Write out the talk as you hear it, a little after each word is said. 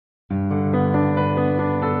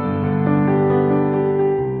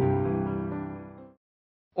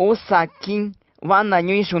Usakin wana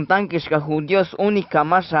ñuy shuntankishka judíos única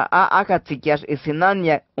masha a akatsikiash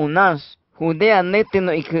isinania unash. Judea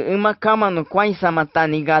neteno iku ima kamano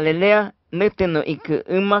kwaisamatani Galilea neteno iku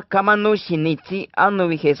ima kamano shinichi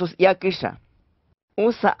anuvi Jesús yakisha.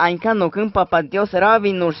 Usa ainkano papa Dios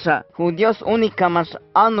rabinusha judíos única mas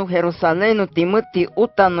anu Jerusaleno timuti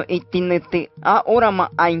utano itinete a orama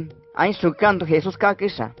ain shukando Jesús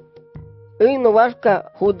kakisha. No vasca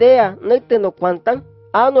Judea neteno kwantan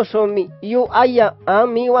ano shomi yu aya a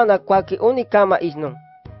miwana kwaki unikama isnon.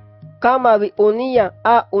 Kama vi unia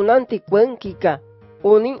a unanti kwenkika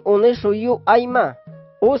unin unesho yu aima.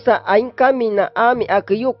 Usa ain kamina ami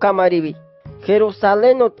akiyu kamaribi.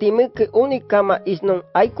 Jerusaleno timike unikama isnon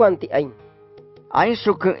ay kwanti ain. Ain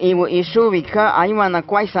shuku iwu ishubika aimana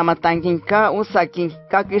kwaisamatankinka usakin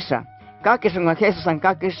kakisha. Kakishunga Jesusan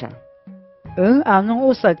kakisha. Anu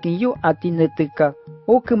usakin yu atinetika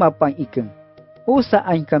ukumapan iken. Usa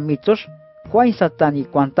ainka mitos kwaisatani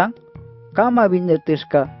kwantan kama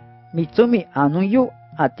vineteshka mitsumi anu yu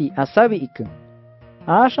ati asabi iken.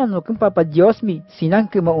 Asha no papa Dios mi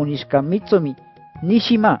sinankima unishka mitsumi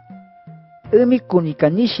nishima. Emi kunika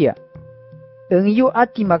nishia. Yu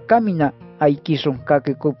ati makamina aikishon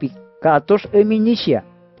kakekopi katos emi nishia.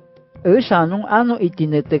 Shanun anu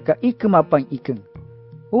itineteka ikumapan iken.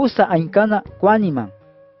 Usa ainkana kwaniman.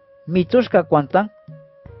 Mitoshka kwantan.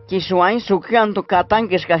 Kishuain shukanto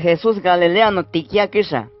katankishka Jesús Galileano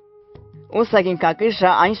tikiakisha. Usakin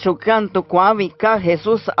kakisha ain shukanto kwavi ka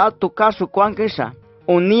Jesús atu kashu kwankisha.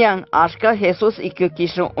 Unian ashka Jesús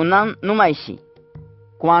ikukishu unan numaishi.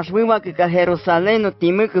 Kwashwiwa kika Jerusaleno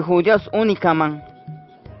timuku judíos unikaman.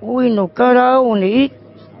 Uy no kara uni.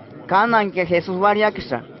 Kanan que Jesús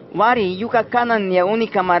variakisha. Wari yuka kanan ya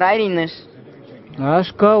unikamairairinesh.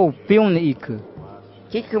 Ashka upiuni iku.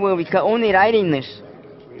 Kikububika unirairinesh.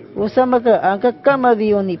 Usamaka anka kama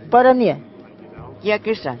dioni parania.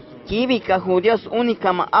 Yakisha. Kibika judíos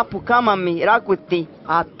unikama apu kama mi rakuti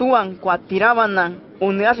atuan kwatirabanan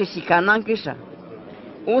uniashi shikanankisha.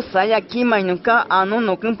 Usaya kimainuka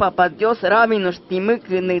anuno papa Dios rabinos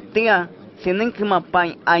timuku netia sinenkima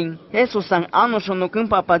pain ain. Jesusan anushonu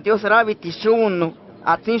papa Dios rabiti shuunu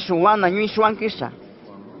atin shuwana ñuy shuankisha.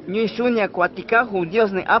 Ñuy shunya kwatika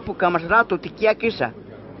judíos ne apu kamas rato tikiakisha.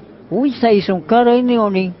 Uy saison kara ini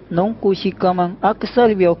oni non kushikaman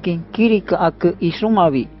aksalbiokin kirika ak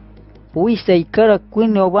isumavi. Uy say kara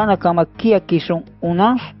kwinyo bana kama kia kishon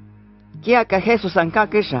unas. Kia ka Jesusan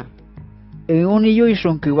kakisha. Uni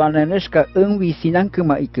yoishon kubana neshka unwi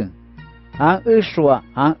sinankuma iken. An uswa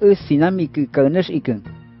an usinamiku kanesh iken.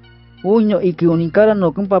 Uño iki uninkara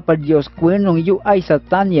no papa Dios kwenon yu ay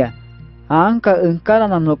satania. Anka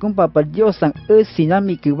unkara no papa Diosan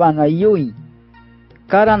usinamiku bana yui.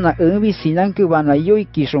 Karana unwi sinanku bana yui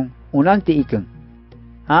kishon unante iken.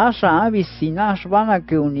 Asha abi sinash bana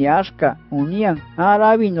ke uniashka unian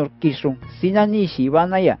arabinor kishon sinanishi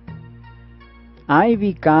banaya.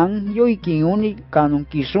 Aibi kan yoikin uni kanun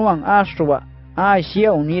kisuan ashwa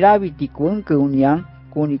ashia unirabiti kuenke unian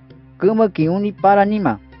kuni kumaki uni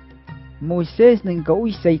paranima. Moisés nenka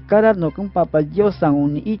uisai karar no papa Diosan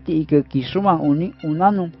uni iti ike kisuan uni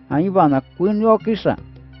unanun aibana kuenyo kisha.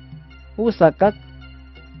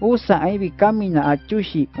 Usa aibi kamina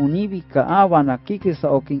achushi unibika abana kikisa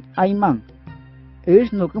okin aiman.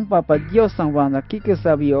 No papa Diosan wana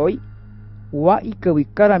kikisa bioi wa ikawi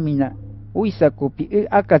karamina. Uisa kopi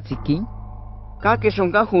akatsikin.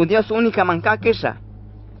 Kakishunga judíos unikaman kakisha.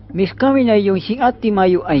 Mis kamina yonshin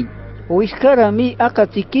atimayu ain. Uiskara mi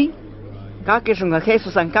akatsikin. Kakishunga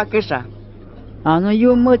Jesusan kakisha. Ano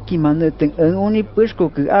yo motimaneten en uni pushko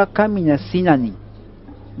que kamina sinani.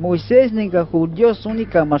 Moisés nega judíos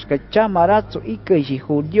unika maska chamaratso ike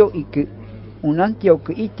judío ike unantio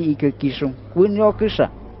que iti ike kishon. Winyo kisha.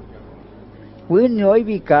 Winyo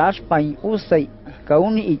ibika aspain usai.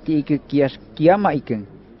 Kauni iti ike kias kiama iken.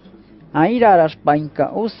 Airaras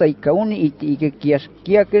painka usai kauni iti ike kias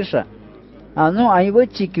kiakesha. Ano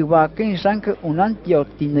aibachi kiwaken sanke unantio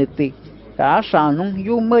tinete. Kaasha anun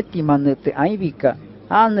yu meti manete aibika.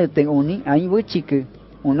 Aneten uni aibachi ke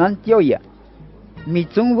unantioya.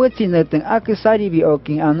 Mitsun wetsi neten akesaribi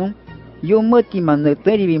okin anun yu meti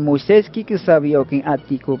manete ribi Moisés kikisabi okin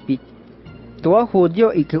atikopi. Tua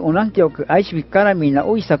judío ike unantio ke aishbi karamina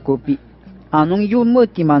uisakopi. Anun yu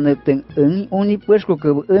moti maneten uni puesko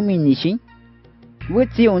ke nishin.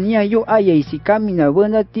 Wetsi unia yu aya isi kamina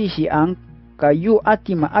buena tishi an ka yu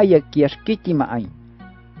atima aya kiaskitima ay.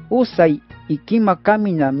 Usai ikima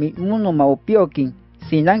kamina mi munoma opiokin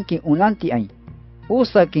sinankin unanti ay.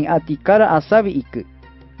 Usakin ati kara asabi ike.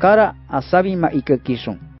 Kara asabi ma ike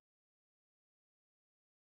kishon.